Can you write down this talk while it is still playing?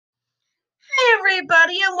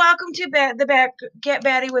everybody, and welcome to Get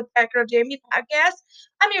Batty with Batgirl Jamie podcast.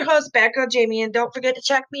 I'm your host, Batgirl Jamie, and don't forget to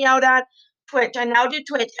check me out on Twitch. I now do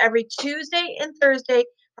Twitch every Tuesday and Thursday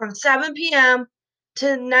from 7 p.m.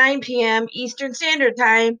 to 9 p.m. Eastern Standard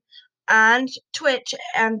Time on Twitch.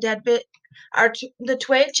 And the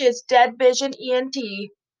Twitch is Dead Vision ENT.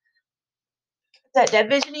 That Dead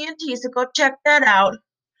Vision ENT, so go check that out.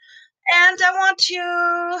 And I want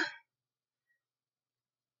you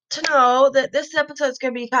to know that this episode is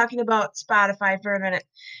going to be talking about Spotify for a minute.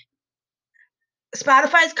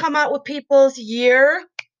 Spotify's come out with people's year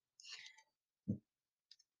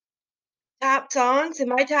top songs, and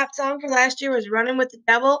my top song for last year was Running with the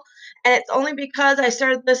Devil, and it's only because I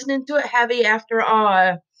started listening to it heavy after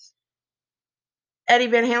Eddie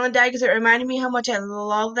Van Halen died, because it reminded me how much I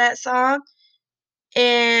love that song.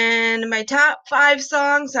 And my top 5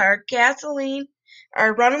 songs are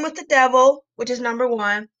Running with the Devil, which is number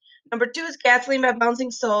 1. Number 2 is Gasoline by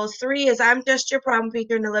Bouncing Souls. 3 is I'm Just Your Problem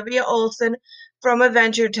featuring Olivia Olson from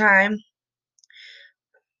Adventure Time.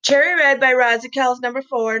 Cherry Red by Razakel is number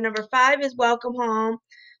 4. Number 5 is Welcome Home.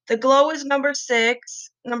 The Glow is number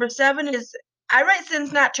 6. Number 7 is I Write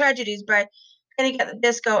Sins Not Tragedies by Panic at the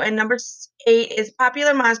Disco. And number 8 is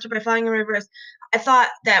Popular Monster by Flying in Reverse. I thought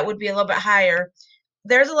that would be a little bit higher.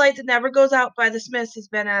 There's a Light That Never Goes Out by the Smiths has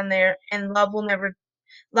been on there. And Love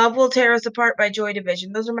Will Tear Us Apart by Joy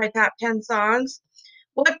Division. Those are my top 10 songs.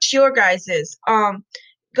 What's your guys's?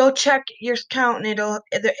 Go check your count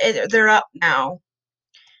and they're up now.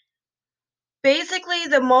 Basically,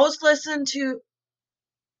 the most listened to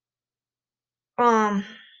hold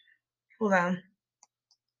on.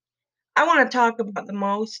 I want to talk about the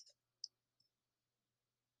most.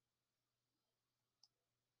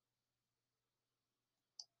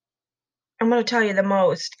 I'm going to tell you the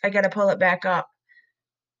most. I got to pull it back up.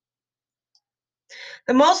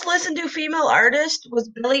 The most listened to female artist was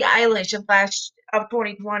Billie Eilish of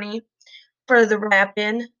 2020 for the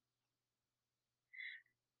Rappin'.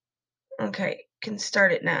 Okay, can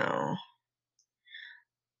start it now.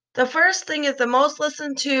 The first thing is the most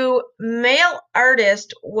listened to male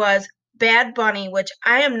artist was Bad Bunny, which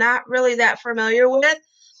I am not really that familiar with.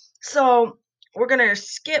 So we're going to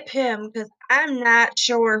skip him because I'm not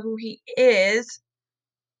sure who he is.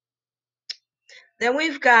 Then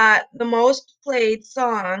we've got the most played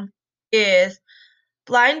song is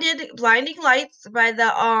Blinding Lights by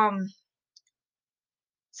the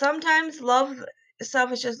Sometimes Love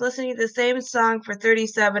Itself is just listening to the same song for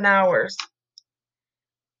 37 hours.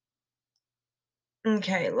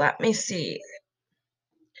 Okay, let me see.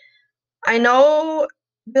 I know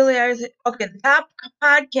Billie Eilish. Okay, the top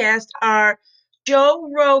podcasts are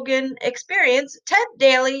Joe Rogan Experience,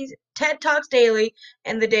 TED Talks Daily,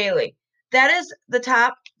 and The Daily. That is the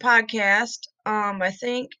top podcast. I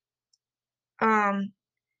think.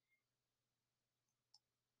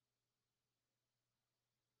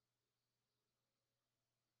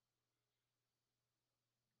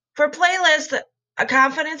 For playlists, a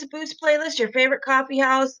confidence boost playlist, your favorite coffee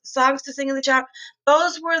house, songs to sing in the shower.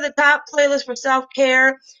 Those were the top playlists for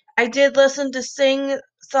self-care. I did listen to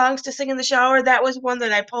songs to sing in the shower. That was one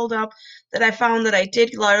that I pulled up that I found that I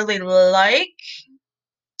did really like.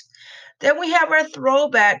 Then we have our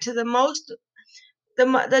throwback to the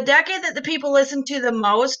decade that the people listened to the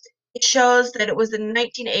most. It shows that it was the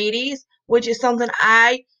 1980s, which is something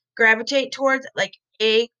I gravitate towards like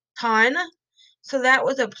a ton. So that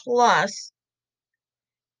was a plus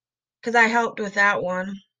because I helped with that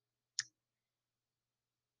one.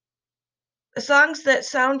 The songs that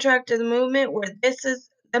soundtrack to the movement were This Is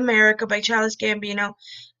America by Childish Gambino,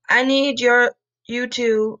 I Need You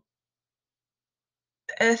To,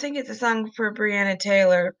 I think it's a song for Breonna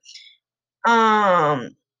Taylor, Black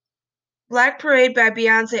Parade by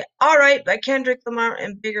Beyonce, Alright by Kendrick Lamar,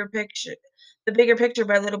 and The Bigger Picture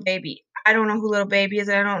by Lil Baby. I don't know who Lil Baby is.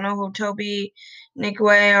 I don't know who Toby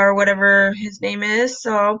Nickway or whatever his name is.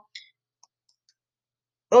 So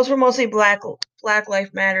those were mostly Black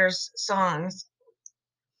Life Matters songs.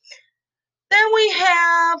 Then we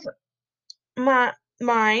have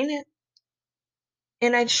mine,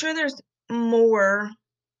 and I'm sure there's more.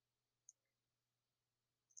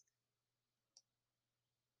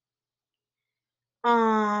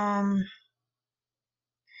 Um,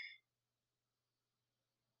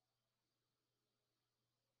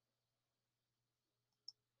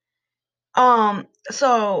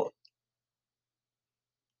 so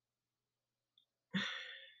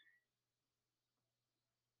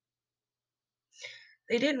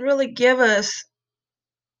they didn't really give us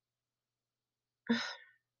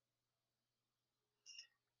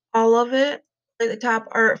all of it. the top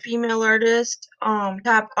art female artist,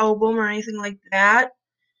 top album or anything like that.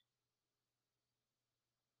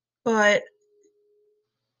 But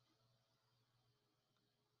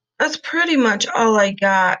that's pretty much all I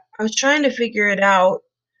got. I was trying to figure it out.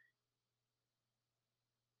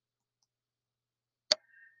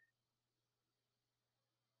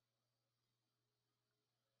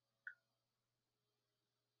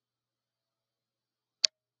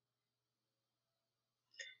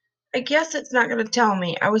 I guess it's not going to tell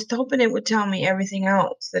me. I was hoping it would tell me everything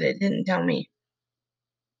else that it didn't tell me.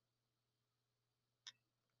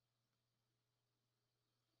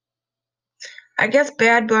 I guess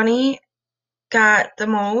Bad Bunny got the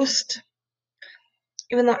most,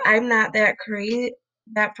 even though I'm not that crazy,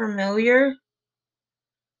 that familiar.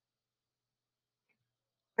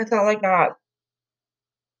 That's all I got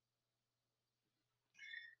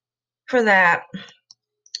for that.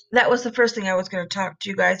 That was the first thing I was going to talk to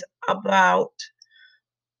you guys about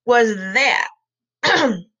was that.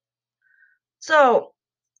 So,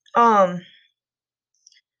 um,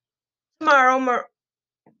 tomorrow,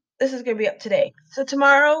 this is going to be up today. So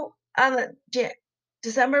tomorrow on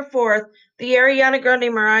December 4th, the Ariana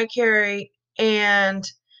Grande, Mariah Carey, and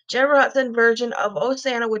Jennifer Hudson version of Oh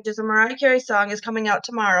Santa, which is a Mariah Carey song, is coming out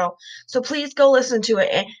tomorrow. So please go listen to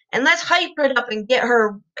it and let's hype it up and get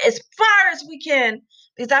her as far as we can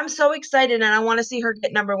because I'm so excited and I want to see her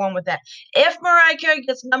get number one with that. If Mariah Carey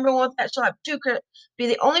gets number one with that, she'll have be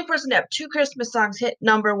the only person to have two Christmas songs hit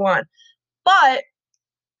number one. But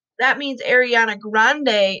that means Ariana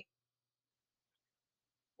Grande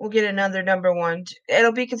will get another number one.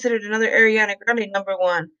 It'll be considered another Ariana Grande number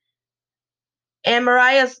one. And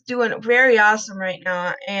Mariah's doing very awesome right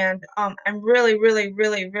now, and I'm really, really,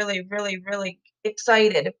 really, really, really, really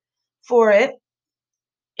excited for it.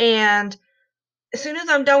 And as soon as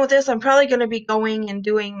I'm done with this, I'm probably going to be going and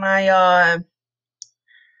doing my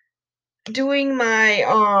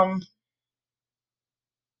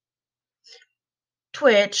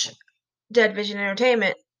Twitch, Dead Vision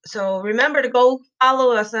Entertainment. So remember to go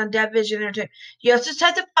follow us on Dead Vision Entertainment. You just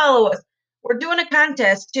have to follow us. We're doing a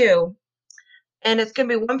contest too. And it's going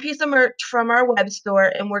to be one piece of merch from our web store.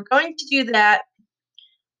 And we're going to do that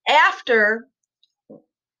after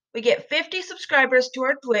we get 50 subscribers to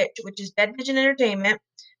our Twitch, which is Dead Vision Entertainment,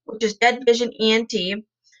 which is Dead Vision ENT.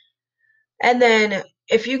 And then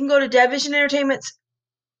if you can go to Dead Vision Entertainment's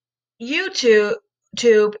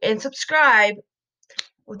YouTube and subscribe,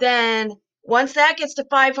 then once that gets to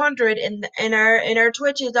 500 and our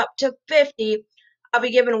Twitch is up to 50, I'll be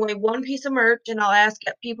giving away one piece of merch, and I'll ask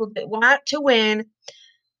people that want to win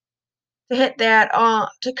to hit that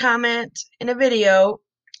to comment in a video,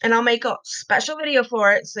 and I'll make a special video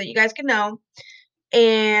for it so you guys can know.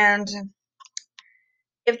 And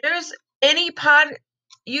if there's any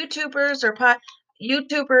YouTubers or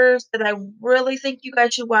YouTubers that I really think you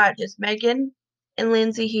guys should watch, it's Megan and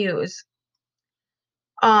Lindsay Hughes.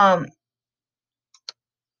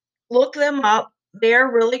 Look them up. They're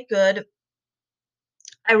really good.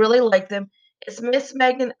 I really like them. It's Miss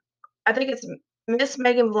Megan. I think it's Miss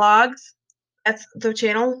Megan Vlogs. That's the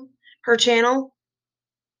channel, her channel.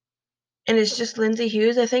 And it's just Lindsay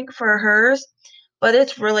Hughes, I think, for hers. But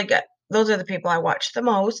it's really good. Those are the people I watch the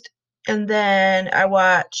most. And then I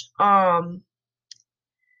watch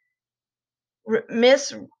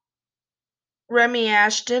Miss Remy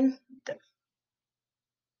Ashton.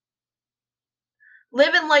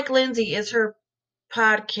 Living Like Lindsay is her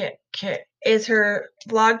podcast, is her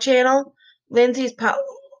vlog channel. Lindsay's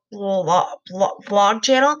vlog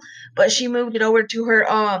channel, but she moved it over to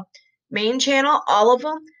her main channel, all of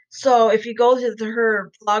them. So if you go to her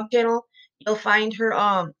vlog channel, you'll find her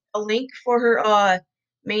a link for her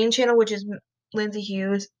main channel, which is Lindsay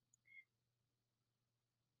Hughes.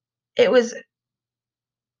 It was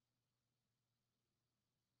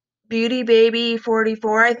Beauty Baby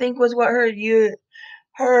 44, I think, was what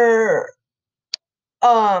her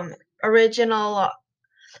original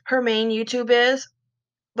her main YouTube is,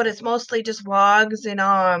 but it's mostly just vlogs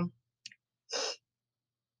and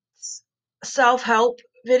self-help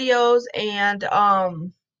videos and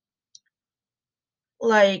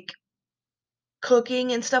like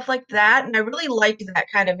cooking and stuff like that, and I really liked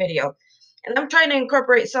that kind of video. And I'm trying to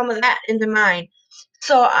incorporate some of that into mine.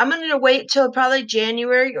 So I'm going to wait till probably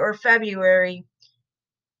January or February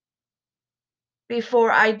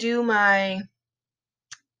before I do my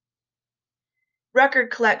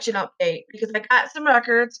record collection update because I got some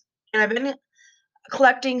records and I've been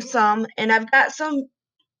collecting some, and I've got some.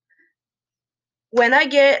 When I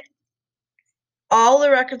get all the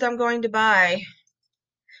records I'm going to buy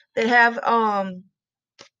that have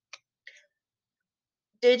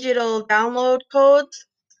digital download codes.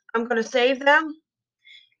 I'm going to save them.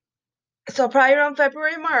 So probably around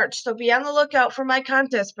February, March. So be on the lookout for my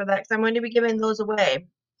contest for that because I'm going to be giving those away.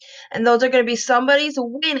 And those are going to be somebody's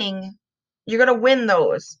winning. You're going to win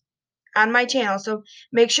those on my channel. So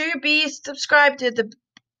make sure you be subscribed to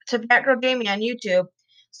Batgirl Jamie on YouTube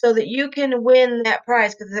so that you can win that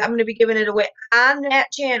prize because I'm going to be giving it away on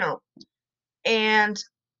that channel. And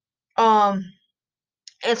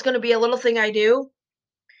it's going to be a little thing I do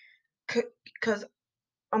because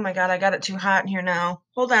oh my god, I got it too hot in here now.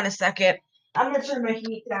 Hold on a second. I'm going to turn my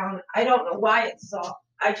heat down. I don't know why it's so.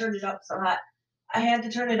 I turned it up so hot. I had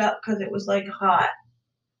to turn it up because it was like hot.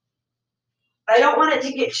 I don't want it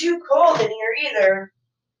to get too cold in here either.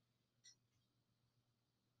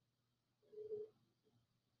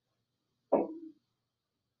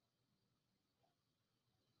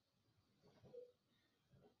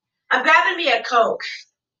 I'm grabbing me a Coke.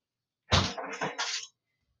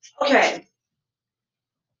 Okay.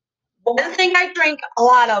 One thing I drink a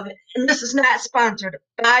lot of, and this is not sponsored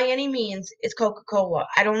by any means, is Coca-Cola.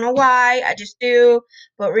 I don't know why, I just do.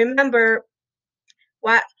 But remember,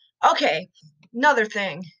 what? Okay, another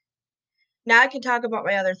thing. Now I can talk about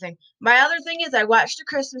my other thing. My other thing is I watched a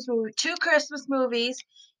Christmas movie, 2 Christmas movies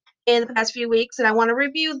in the past few weeks, and I want to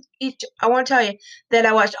review each. I want to tell you that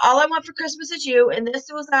I watched All I Want for Christmas Is You, and this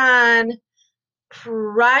was on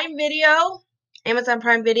Prime Video, Amazon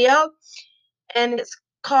Prime Video, and it's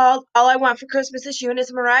called All I Want for Christmas Is You, and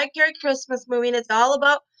it's a Mariah Carey Christmas movie, and it's all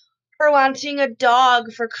about her wanting a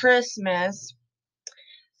dog for Christmas.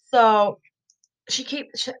 So she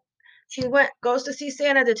goes to see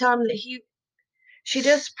Santa to tell him that she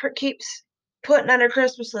just keeps putting on her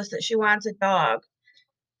Christmas list that she wants a dog.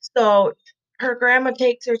 So her grandma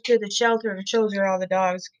takes her to the shelter and shows her all the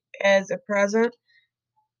dogs as a present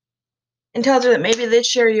and tells her that maybe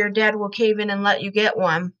this year your dad will cave in and let you get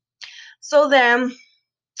one. So then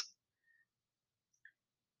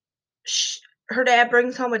her dad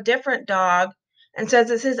brings home a different dog and says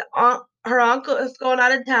it's her uncle is going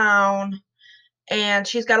out of town and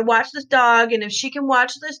she's got to watch this dog, and if she can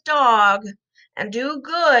watch this dog and do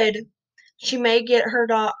good, she may get her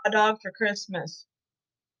a dog for Christmas.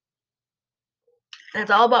 And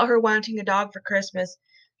it's all about her wanting a dog for Christmas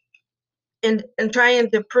and trying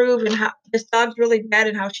to prove and how this dog's really bad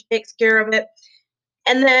and how she takes care of it.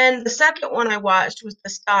 And then the second one I watched was The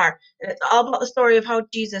Star, and it's all about the story of how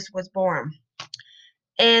Jesus was born.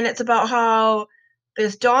 And it's about how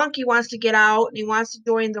this donkey wants to get out and he wants to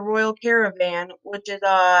join the royal caravan, which is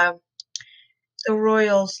the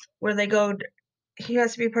royals where they go. He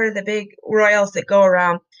has to be part of the big royals that go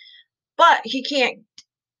around, but he can't.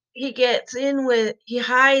 He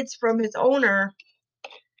hides from his owner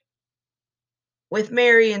with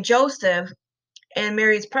Mary and Joseph, and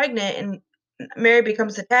Mary's pregnant, and Mary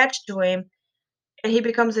becomes attached to him, and he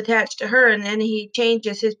becomes attached to her, and then he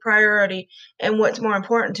changes his priority and what's more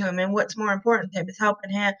important to him, and what's more important to him is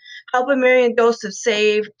helping Mary and Joseph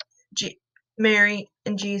save Mary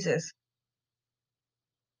and Jesus.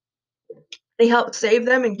 He helped save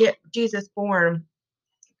them and get Jesus born.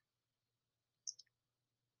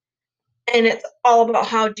 And it's all about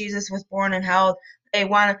how Jesus was born and how they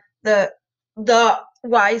wanted the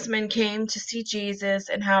wise men came to see Jesus,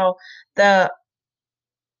 and how the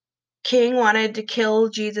king wanted to kill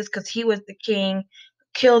Jesus because he was the king,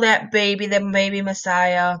 kill the baby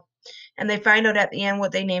Messiah. And they find out at the end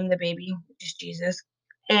what they named the baby, which is Jesus.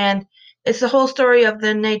 And it's the whole story of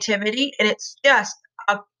the nativity, and it's just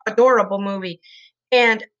a adorable movie.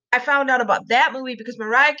 And I found out about that movie because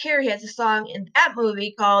Mariah Carey has a song in that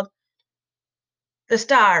movie called The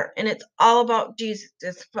Star, and it's all about Jesus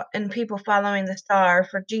and people following the star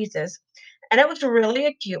for Jesus. And it was really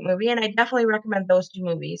a cute movie, and I definitely recommend those 2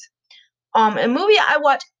 movies. A movie I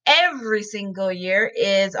watch every single year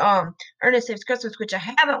is Ernest Saves Christmas, which I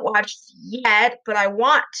haven't watched yet, but I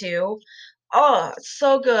want to. Oh, it's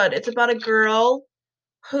so good. It's about a girl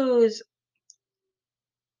who's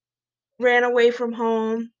ran away from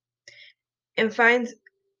home and finds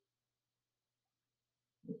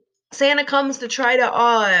Santa comes to try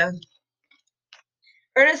to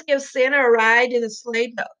Ernest gives Santa a ride in a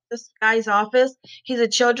sleigh to this guy's office. He's a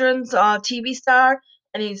children's TV star,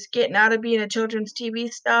 and he's getting out of being a children's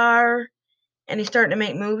TV star, and he's starting to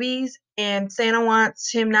make movies. And Santa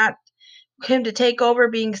wants him to take over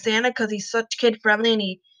being Santa because he's such kid friendly, and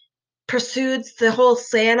he pursues the whole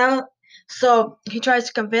Santa. So he tries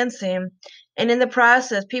to convince him, and in the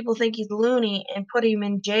process, people think he's loony and put him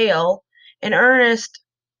in jail. And Ernest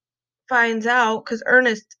finds out because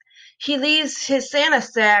he leaves his Santa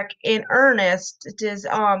sack in Ernest's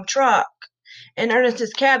truck, in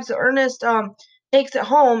Ernest's cab. So Ernest takes it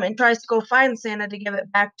home and tries to go find Santa to give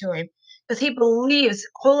it back to him because he believes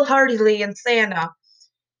wholeheartedly in Santa,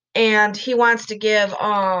 and he wants to give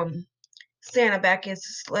Santa back his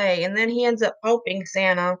sleigh, and then he ends up helping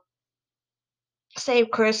Santa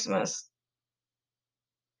save Christmas,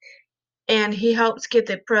 and he helps get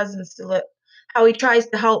the presents to how he tries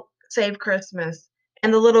to help save Christmas,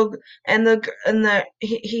 and the little and the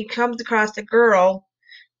he comes across a girl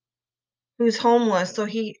who's homeless, so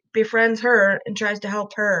he befriends her and tries to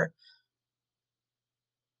help her,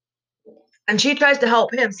 and she tries to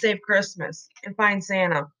help him save Christmas and find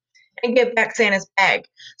Santa and get back Santa's bag.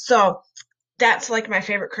 So that's like my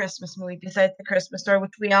favorite Christmas movie besides The Christmas Story,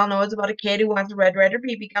 which we all know is about a kid who wants a Red Ryder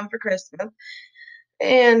BB gun for Christmas.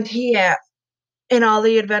 And in all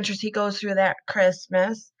the adventures he goes through that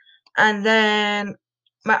Christmas. And then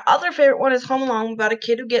my other favorite one is Home Alone, about a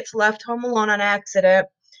kid who gets left home alone on accident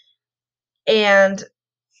and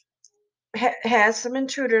has some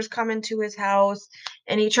intruders come into his house,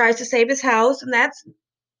 and he tries to save his house, and that's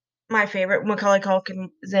my favorite. Macaulay Culkin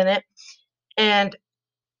is in it, and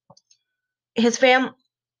his family,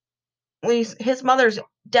 his mother's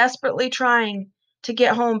desperately trying to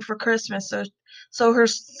get home for Christmas, so her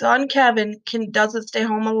son Kevin doesn't stay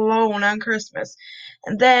home alone on Christmas.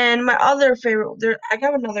 And then my other favorite, I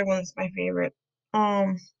got another one that's my favorite.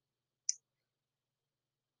 Um,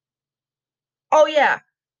 oh yeah,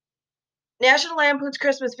 National Lampoon's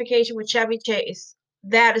Christmas Vacation with Chevy Chase.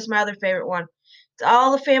 That is my other favorite one. It's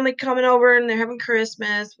all the family coming over and they're having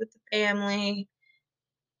Christmas with the family,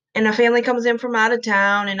 and the family comes in from out of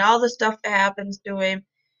town, and all the stuff that happens to him,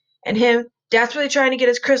 and him desperately trying to get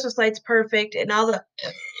his Christmas lights perfect, and all the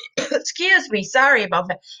excuse me, sorry about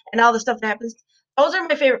that, and all the stuff that happens. Those are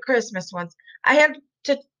my favorite Christmas ones. I had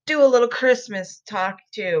to do a little Christmas talk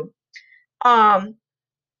too. Um,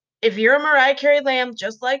 if you're a Mariah Carey lamb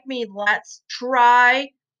just like me, let's try.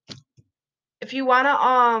 If you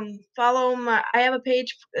wanna follow my, I have a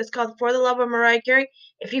page. It's called For the Love of Mariah Carey.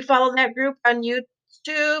 If you follow that group on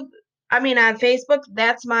YouTube, I mean on Facebook,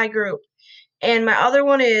 that's my group. And my other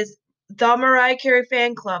one is the Mariah Carey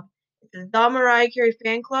Fan Club. It's the Mariah Carey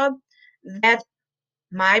Fan Club. That's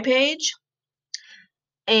my page,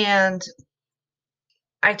 and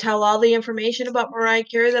I tell all the information about Mariah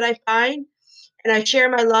Carey that I find, and I share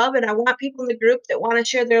my love. And I want people in the group that want to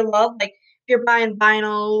share their love. Like if you're buying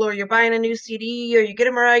vinyl, or you're buying a new CD, or you get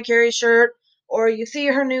a Mariah Carey shirt, or you see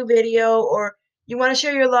her new video, or you want to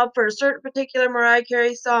share your love for a certain particular Mariah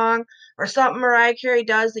Carey song, or something Mariah Carey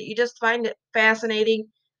does that you just find it fascinating,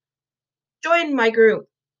 join my group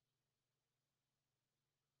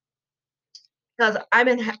because I'm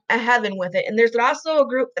in heaven with it. And there's also a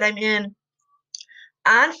group that I'm in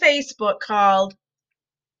on Facebook called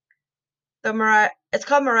It's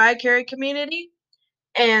called Mariah Carey Community,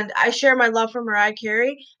 and I share my love for Mariah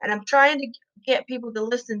Carey, and I'm trying to get people to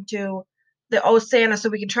listen to the Oh Santa so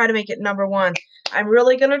we can try to make it number one. I'm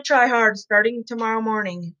really gonna try hard starting tomorrow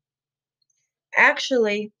morning.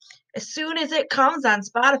 Actually, as soon as it comes on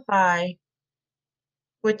Spotify,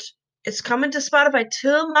 which is coming to Spotify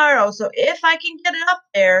tomorrow, so if I can get it up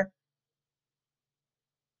there,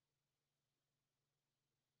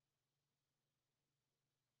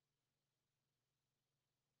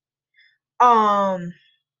 um,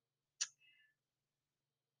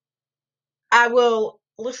 I will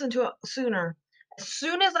listen to it sooner. As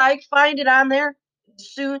soon as I find it on there,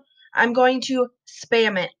 soon I'm going to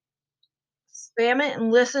spam it. Spam it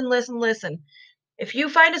and listen, listen, listen. If you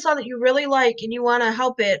find a song that you really like and you want to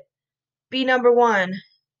help it be number one,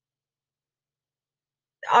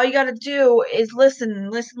 all you got to do is listen,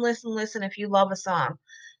 listen, listen, listen if you love a song.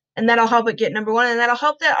 And that'll help it get number one, and that'll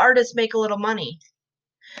help that artist make a little money.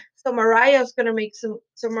 So Mariah's going to make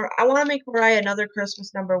I want to make Mariah another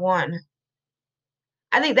Christmas number one.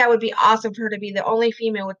 I think that would be awesome for her to be the only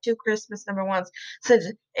female with two Christmas number ones. So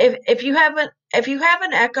if you have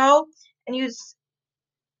an Echo and you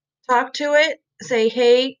talk to it, say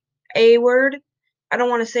hey A word. I don't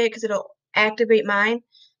want to say it because it'll activate mine.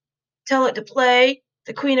 Tell it to play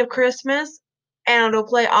The Queen of Christmas, and it'll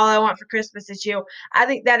play All I Want for Christmas Is You. I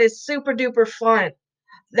think that is super duper fun.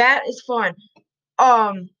 That is fun.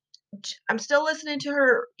 Um, I'm still listening to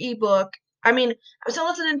her ebook. I mean, I'm still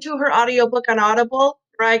listening to her audiobook on Audible,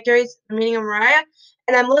 Mariah Carey's The Meaning of Mariah,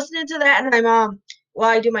 and I'm listening to that, and I'm while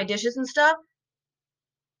I do my dishes and stuff.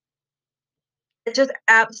 It's just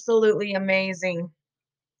absolutely amazing.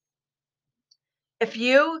 If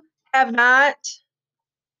you have not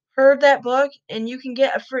heard that book and you can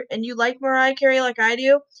get a free, and you like Mariah Carey like I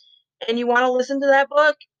do, and you want to listen to that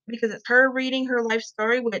book because it's her reading her life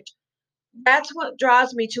story, which That's what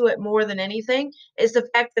draws me to it more than anything, is the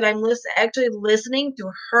fact that I'm actually listening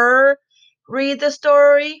to her read the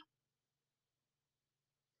story,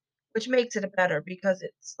 which makes it better because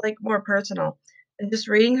it's like more personal than just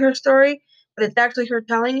reading her story, but it's actually her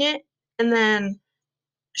telling it, and then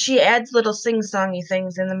she adds little sing-songy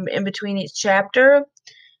things in between each chapter,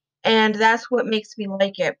 and that's what makes me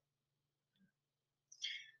like it.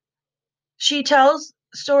 She tells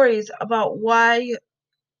stories about why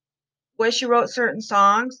she wrote certain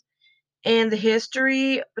songs and the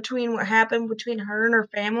history between what happened between her and her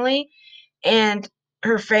family and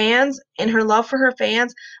her fans and her love for her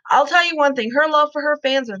fans. I'll tell you one thing, her love for her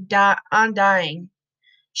fans are undying.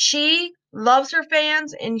 She loves her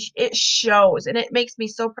fans and it shows, and it makes me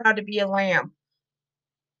so proud to be a lamb.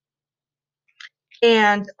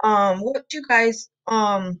 And what you guys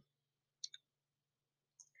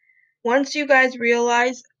once you guys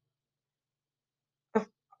realize an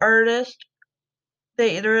artist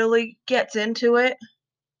that really gets into it,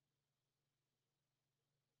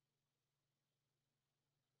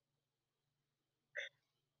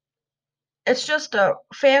 it's just a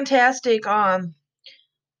fantastic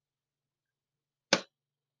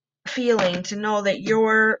feeling to know that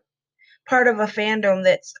you're part of a fandom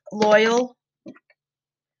that's loyal.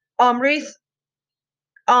 Reese,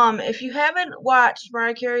 if you haven't watched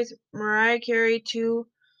Mariah Carey 2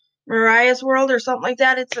 Mariah's World or something like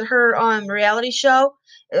that, it's her reality show.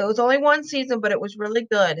 It was only one season, but it was really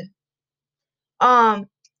good. Um,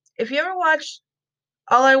 if you ever watched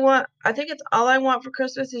I think it's All I Want for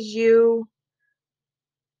Christmas Is You.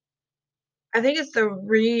 I think it's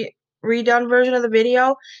the redone version of the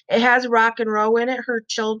video. It has Rock and Row in it. Her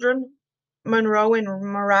children, Monroe and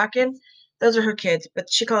Moroccan, those are her kids,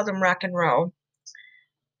 but she calls them Rock and Row.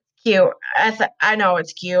 Cute. I know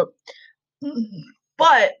it's cute.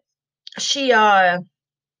 But she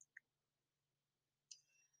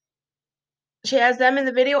she has them in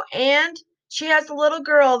the video, and she has the little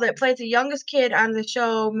girl that plays the youngest kid on the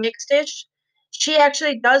show Mixed-ish. She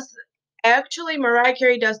actually Mariah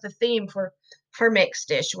Carey does the theme for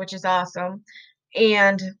Mixed-ish, which is awesome.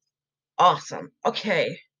 And awesome.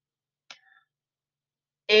 Okay.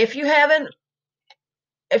 If you haven't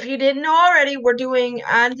if you didn't know already, we're doing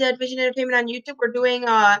on Dead Vision Entertainment on YouTube, we're doing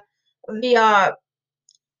the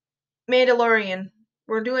Mandalorian.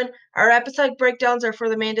 We're doing our episode breakdowns are for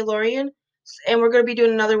the Mandalorian, and we're going to be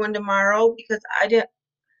doing another one tomorrow because I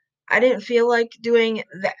didn't feel like doing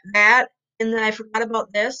that, and then I forgot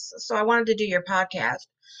about this, so I wanted to do your podcast.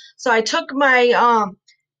 So I took my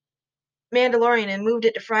Mandalorian and moved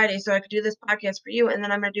it to Friday so I could do this podcast for you, and then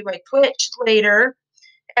I'm going to do my Twitch later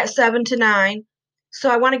at 7 to 9. So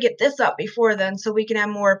I want to get this up before then so we can have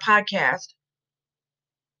more podcast.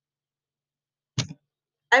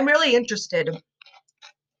 I'm really interested.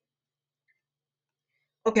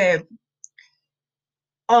 Okay.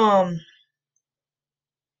 Um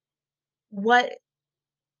what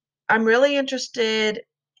I'm really interested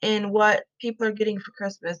in what people are getting for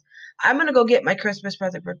Christmas. I'm gonna go get my Christmas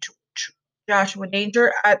present for Joshua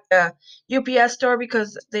Danger at the UPS store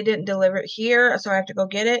because they didn't deliver it here, so I have to go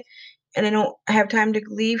get it, and I don't have time to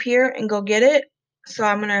leave here and go get it, so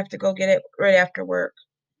I'm gonna have to go get it right after work.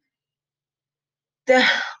 The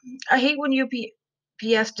I hate when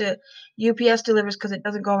UPS delivers because it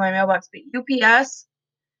doesn't go in my mailbox, but UPS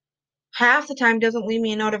half the time doesn't leave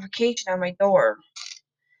me a notification on my door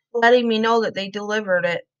letting me know that they delivered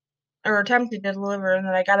it or attempted to deliver and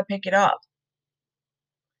that I gotta pick it up.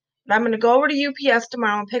 But I'm gonna go over to UPS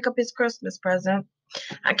tomorrow and pick up his Christmas present.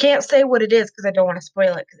 I can't say what it is because I don't want to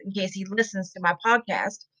spoil it in case he listens to my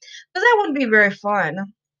podcast. Because that wouldn't be very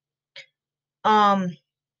fun. Um,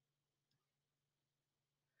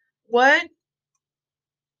 what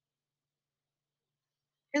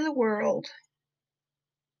in the world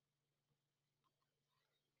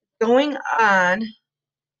going on?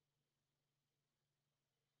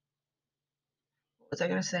 What was I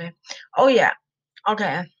gonna say? Oh yeah.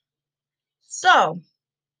 Okay. So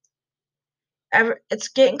it's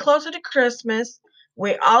getting closer to Christmas.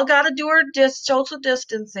 We all got to do our social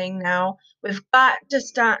distancing now. We've got to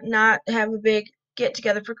stop not have a big get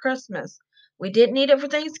together for Christmas. We didn't need it for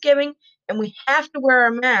Thanksgiving, and we have to wear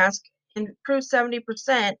our mask and prove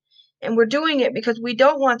 70%. And we're doing it because we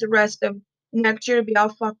don't want the rest of next year to be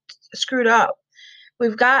all screwed up.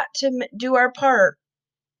 We've got to do our part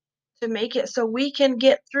to make it so we can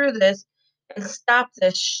get through this and stop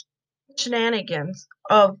this shenanigans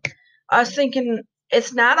of us thinking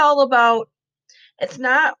it's not all about it's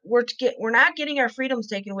not we're not getting our freedoms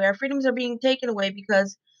taken away. Our freedoms are being taken away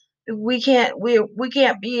because we can't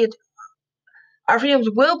be our freedoms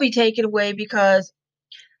will be taken away because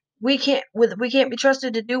we can't be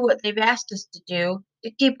trusted to do what they've asked us to do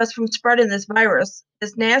to keep us from spreading this virus,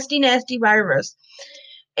 this nasty, nasty virus.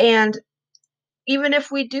 And even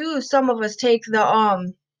if we do, some of us take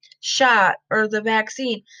the shot or the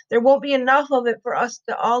vaccine, there won't be enough of it for us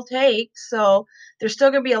to all take. So there's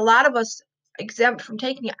still gonna be a lot of us exempt from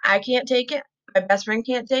taking it. I can't take it. My best friend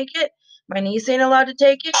can't take it. My niece ain't allowed to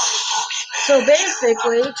take it. So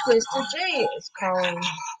basically, Twisted J is calling.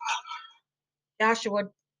 Joshua,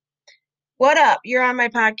 what up? You're on my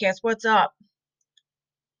podcast. What's up?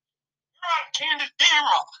 You're on Candid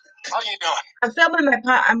Camera. How you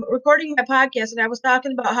doing? I'm recording my podcast, and I was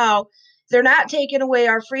talking about how they're not taking away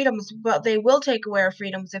our freedoms, but they will take away our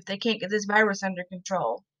freedoms if they can't get this virus under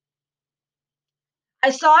control. I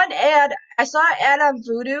saw an ad on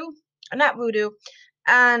not Voodoo,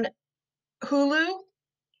 on Hulu,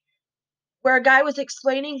 where a guy was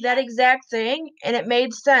explaining that exact thing, and it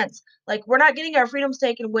made sense. Like, we're not getting our freedoms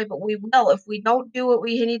taken away, but we will if we don't do what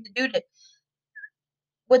we need to do to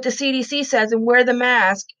what the CDC says and wear the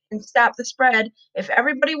mask and stop the spread. If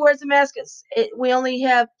everybody wears a mask, we only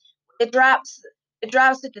have it drops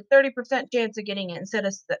it to 30% chance of getting it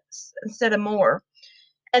instead of more.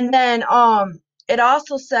 And then it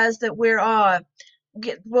also says that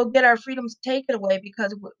we'll get our freedoms taken away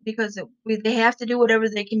because they have to do whatever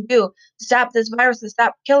they can do to stop this virus, to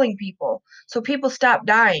stop killing people, so people stop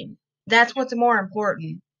dying. That's what's more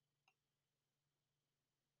important.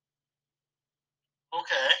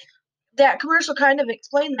 Okay. That commercial kind of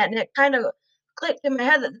explained that, and it kind of clicked in my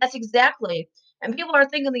head that that's exactly. And people are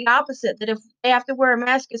thinking the opposite, that if they have to wear a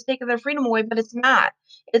mask, it's taking their freedom away, but it's not.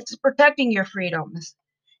 It's protecting your freedoms.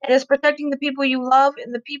 And it's protecting the people you love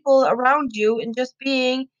and the people around you, and just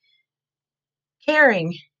being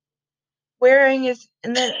caring.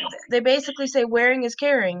 And then they basically say wearing is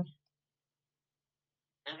caring.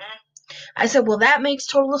 Mm-hmm. I said, well, that makes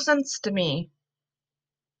total sense to me.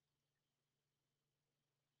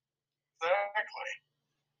 Exactly.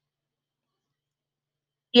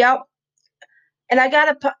 Yep. And I got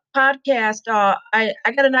a podcast. I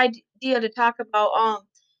got an idea to talk about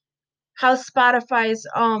how Spotify's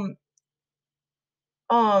um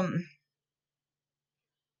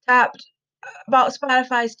top about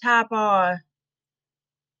Spotify's top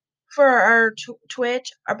for our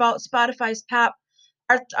Twitch, about Spotify's top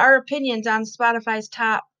our opinions on Spotify's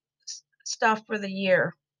top stuff for the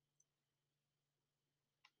year.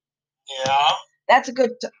 Yeah. That's a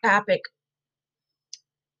good topic.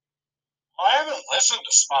 Well, I haven't listened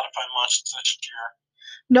to Spotify much this year.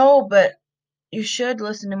 No, but you should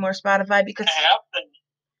listen to more Spotify, because I have been.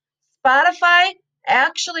 Spotify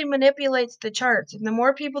actually manipulates the charts, and the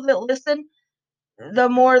more people that listen, the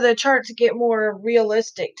more the charts get more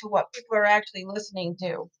realistic to what people are actually listening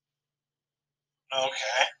to.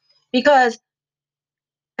 Okay. Because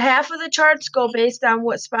half of the charts go based on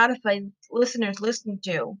what Spotify listeners listen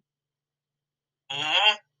to.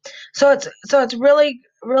 Mm-hmm. So it's really,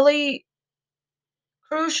 really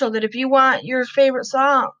crucial that if you want your favorite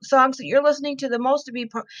songs that you're listening to the most to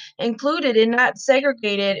be included and not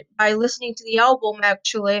segregated by listening to the album,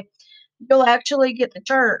 actually, you'll actually get the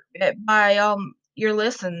chart by your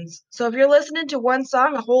listens. So if you're listening to one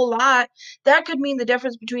song a whole lot, that could mean the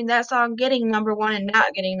difference between that song getting number one and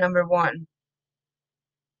not getting number one.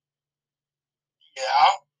 Yeah.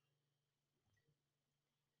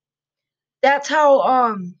 That's how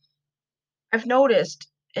I've noticed,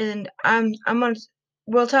 and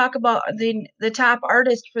we'll talk about the top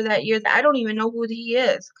artist for that year that I don't even know who he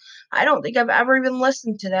is. I don't think I've ever even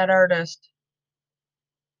listened to that artist.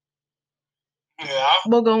 Yeah.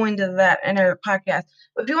 We'll go into that in our podcast.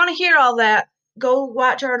 But if you want to hear all that, go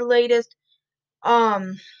watch our latest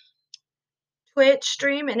Twitch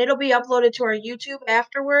stream, and it'll be uploaded to our YouTube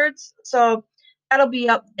afterwards. So that'll be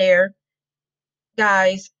up there,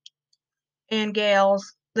 guys and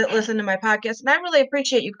gals that listen to my podcast. And I really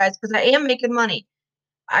appreciate you guys, because I am making money.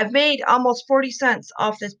 I've made almost 40 cents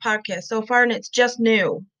off this podcast so far, and it's just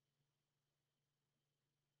new.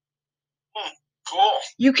 Cool.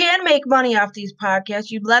 You can make money off these podcasts.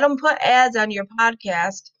 You let them put ads on your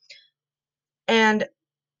podcast, and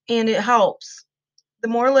it helps. The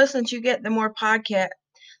more listens you get, the more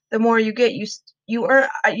the more you get. You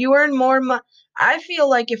earn more money. I feel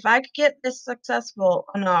like if I could get this successful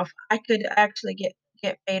enough, I could actually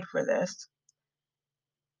get paid for this.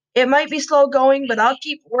 It might be slow going, but I'll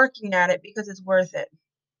keep working at it because it's worth it.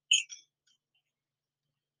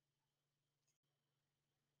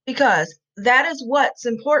 Because that is what's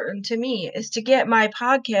important to me, is to get my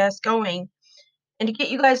podcast going and to get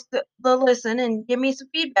you guys to listen and give me some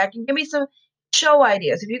feedback and give me some show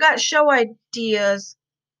ideas. If you got show ideas,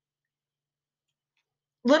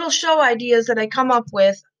 little show ideas that I come up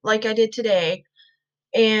with, like I did today.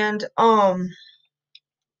 And I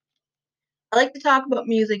like to talk about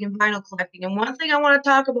music and vinyl collecting. And one thing I want to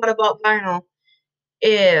talk about vinyl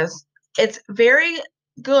is it's very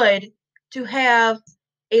good to have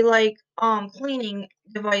a cleaning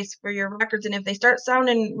device for your records, and if they start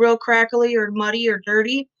sounding real crackly or muddy or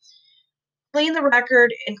dirty, clean the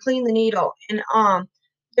record and clean the needle. And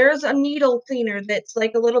there's a needle cleaner that's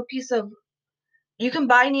like a little piece of, you can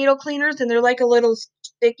buy needle cleaners and they're like a little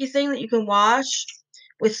sticky thing that you can wash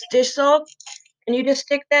with dish soap, and you just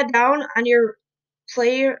stick that down on your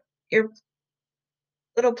player, your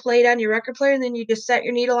little plate on your record player, and then you just set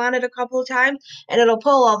your needle on it a couple of times, and it'll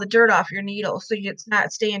pull all the dirt off your needle so it's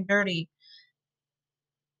not staying dirty.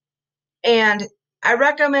 And I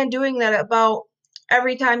recommend doing that about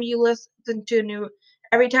every time you listen to a new,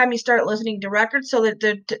 every time you start listening to records, so that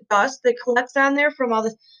the dust that collects on there from all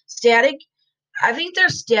the static. I think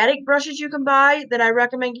there's static brushes you can buy that I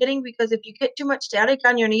recommend getting, because if you get too much static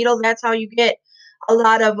on your needle, that's how you get a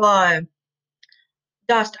lot of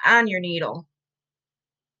dust on your needle.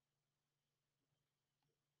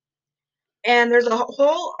 And there's a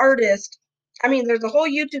whole artist, I mean, there's a whole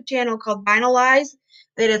YouTube channel called Vinylize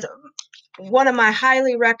that is one of my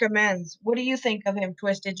highly recommends. What do you think of him,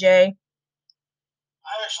 Twisted J? I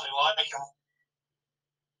actually like him.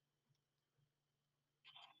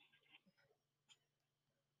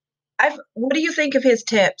 What do you think of his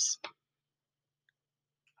tips?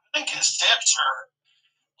 I think his tips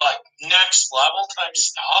are like next level type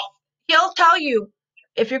stuff. He'll tell you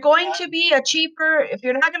if you're going to be a cheaper, if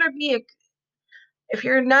you're not gonna be a, if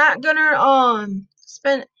you're not gonna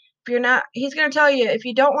spend, if you're not, he's gonna tell you if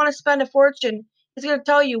you don't want to spend a fortune, he's gonna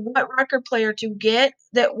tell you what record player to get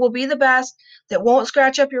that will be the best, that won't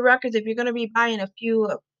scratch up your records if you're gonna be buying a few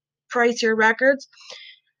pricier records.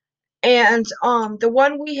 And the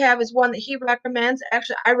one we have is one that he recommends.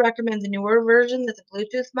 Actually, I recommend the newer version, that's a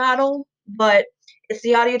Bluetooth model, but it's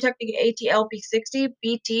the Audio Technica AT-LP60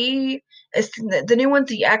 BT. It's the new one's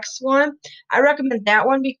the X one. I recommend that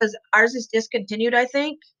one because ours is discontinued, I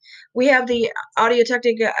think. We have the Audio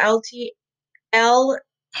Technica LTL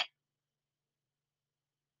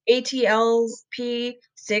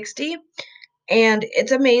AT-LP60, and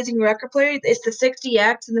it's amazing record player. It's the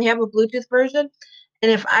 60X, and they have a Bluetooth version.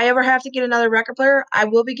 And if I ever have to get another record player, I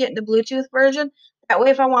will be getting the Bluetooth version. That way,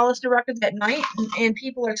 if I want to listen to records at night and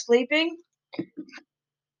people are sleeping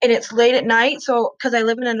and it's late at night, so because I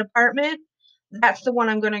live in an apartment, that's the one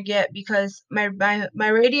I'm gonna get, because my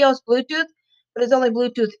radio's Bluetooth, but it's only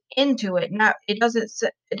Bluetooth into it. Not it doesn't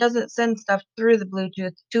send stuff through the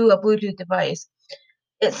Bluetooth to a Bluetooth device.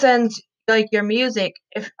 It sends like your music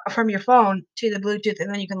if from your phone to the Bluetooth,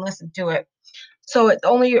 and then you can listen to it. So it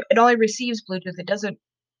only receives Bluetooth. It doesn't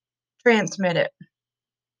transmit it.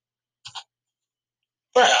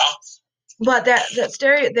 But Yeah. but that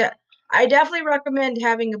stereo, that I definitely recommend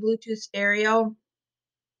having a Bluetooth stereo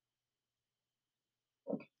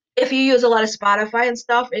if you use a lot of Spotify and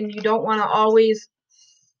stuff and you don't want to always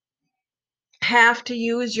have to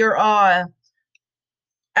use your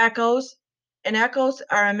echoes. And echoes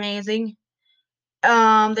are amazing.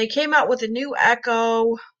 They came out with a new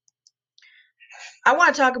Echo. I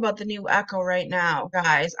want to talk about the new Echo right now,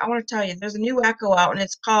 guys. I want to tell you there's a new Echo out, and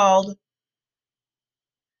it's called,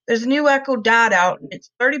 there's a new Echo Dot out, and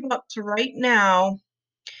it's $30 right now,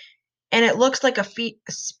 and it looks like a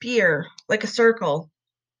spear, like a circle.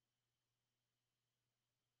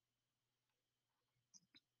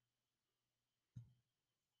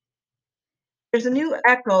 There's a new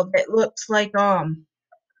Echo that looks like a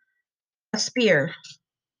spear.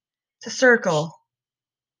 It's a circle.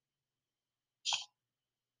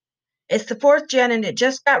 It's the 4th gen, and it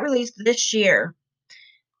just got released this year.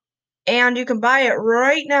 And you can buy it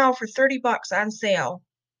right now for $30 on sale.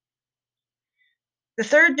 The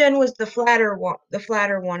 3rd gen was the flatter one,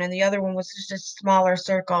 and the other one was just a smaller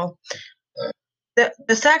circle. The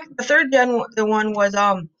 3rd gen, the one was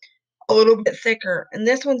a little bit thicker, and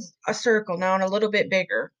this one's a circle now and a little bit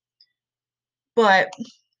bigger. But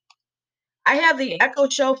I have the Echo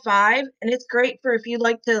Show 5, and it's great for if you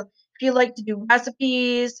like to do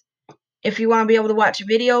recipes, if you want to be able to watch a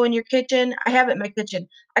video in your kitchen. I have it in my kitchen.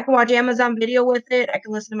 I can watch Amazon Video with it. I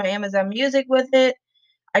can listen to my Amazon Music with it.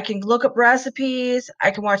 I can look up recipes.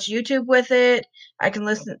 I can watch YouTube with it. I can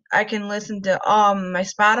listen to my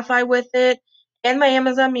Spotify with it and my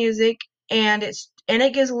Amazon Music, and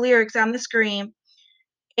it gives lyrics on the screen,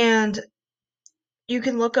 and you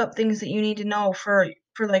can look up things that you need to know for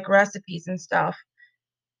like recipes and stuff.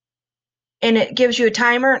 And it gives you a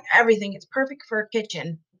timer and everything. It's perfect for a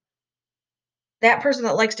kitchen. That person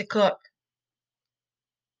that likes to cook.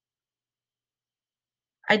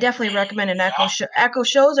 I definitely recommend an Echo show. Echo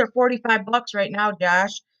shows are $45 right now,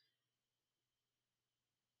 Josh.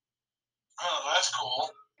 Oh, that's cool.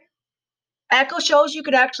 Echo shows you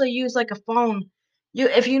could actually use like a phone.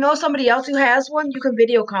 If you know somebody else who has one, you can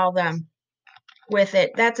video call them with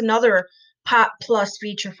it. That's another Pop Plus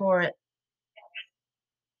feature for it.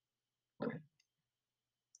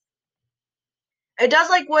 It does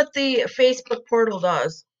like what the Facebook portal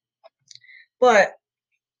does, but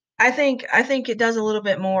I think it does a little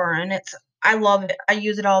bit more, and I love it. I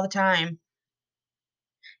use it all the time.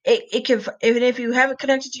 It can, even if you have it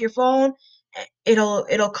connected to your phone,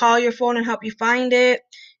 it'll call your phone and help you find it.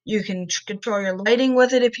 You can control your lighting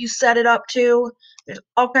with it if you set it up to. There's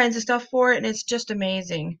all kinds of stuff for it, and it's just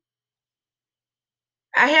amazing.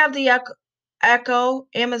 I have the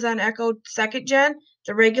Amazon Echo 2nd Gen,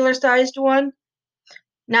 the regular sized one,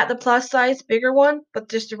 not the plus size bigger one, but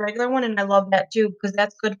just the regular one, and I love that too because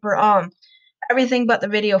that's good for everything but the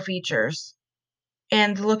video features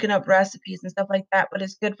and looking up recipes and stuff like that, but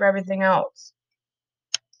it's good for everything else.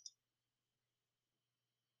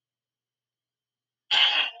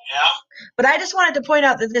 Yeah. But I just wanted to point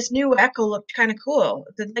out that this new Echo looked kind of cool.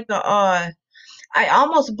 It's like I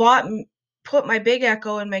almost put my big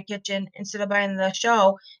Echo in my kitchen instead of buying the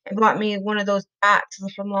show and bought me one of those dots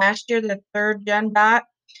from last year, the 3rd gen dot,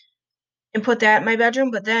 and put that in my bedroom.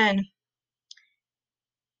 But then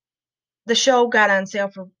the show got on sale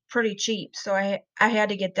for pretty cheap, so I had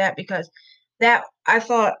to get that because I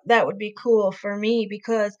thought that would be cool for me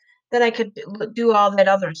because then I could do all that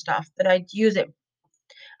other stuff that I use it.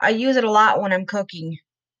 I use it a lot when I'm cooking.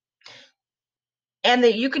 And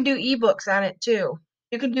that you can do ebooks on it too.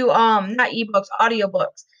 You can do not ebooks,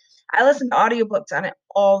 audiobooks. I listen to audiobooks on it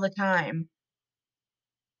all the time.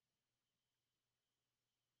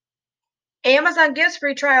 Amazon gives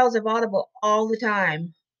free trials of Audible all the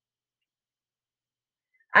time.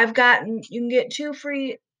 You can get 2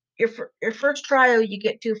 free your first trial, you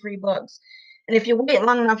get 2 free books. And if you wait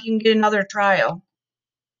long enough, you can get another trial.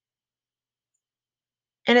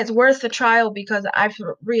 And it's worth the trial because I've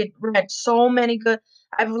read so many good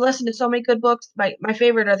I've listened to so many good books. My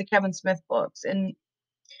favorite are the Kevin Smith books and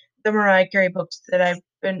the Mariah Carey books that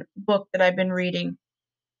I've been reading.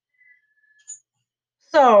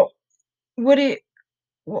 So, would it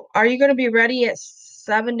are you going to be ready at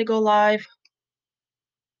 7 to go live?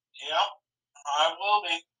 Yeah, I will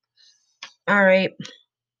be. All right.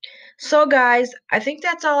 So, guys, I think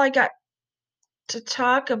that's all I got to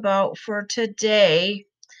talk about for today.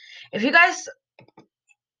 If you guys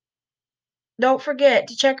don't forget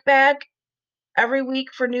to check back every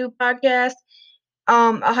week for new podcasts.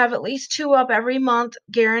 I'll have at least 2 up every month,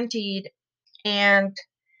 guaranteed. And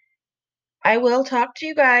I will talk to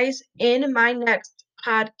you guys in my next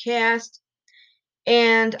podcast.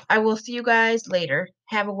 And I will see you guys later.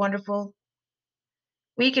 Have a wonderful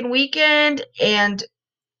week and weekend. And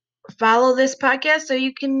follow this podcast so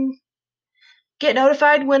you can get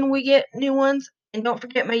notified when we get new ones. And don't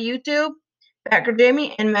forget my YouTube, Backer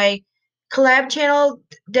Jamie, and my collab channel,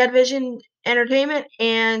 Dead Vision Entertainment.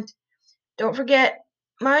 And don't forget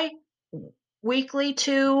my weekly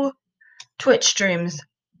 2 Twitch streams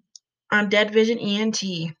on Dead Vision ENT.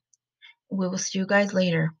 We will see you guys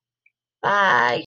later. Bye.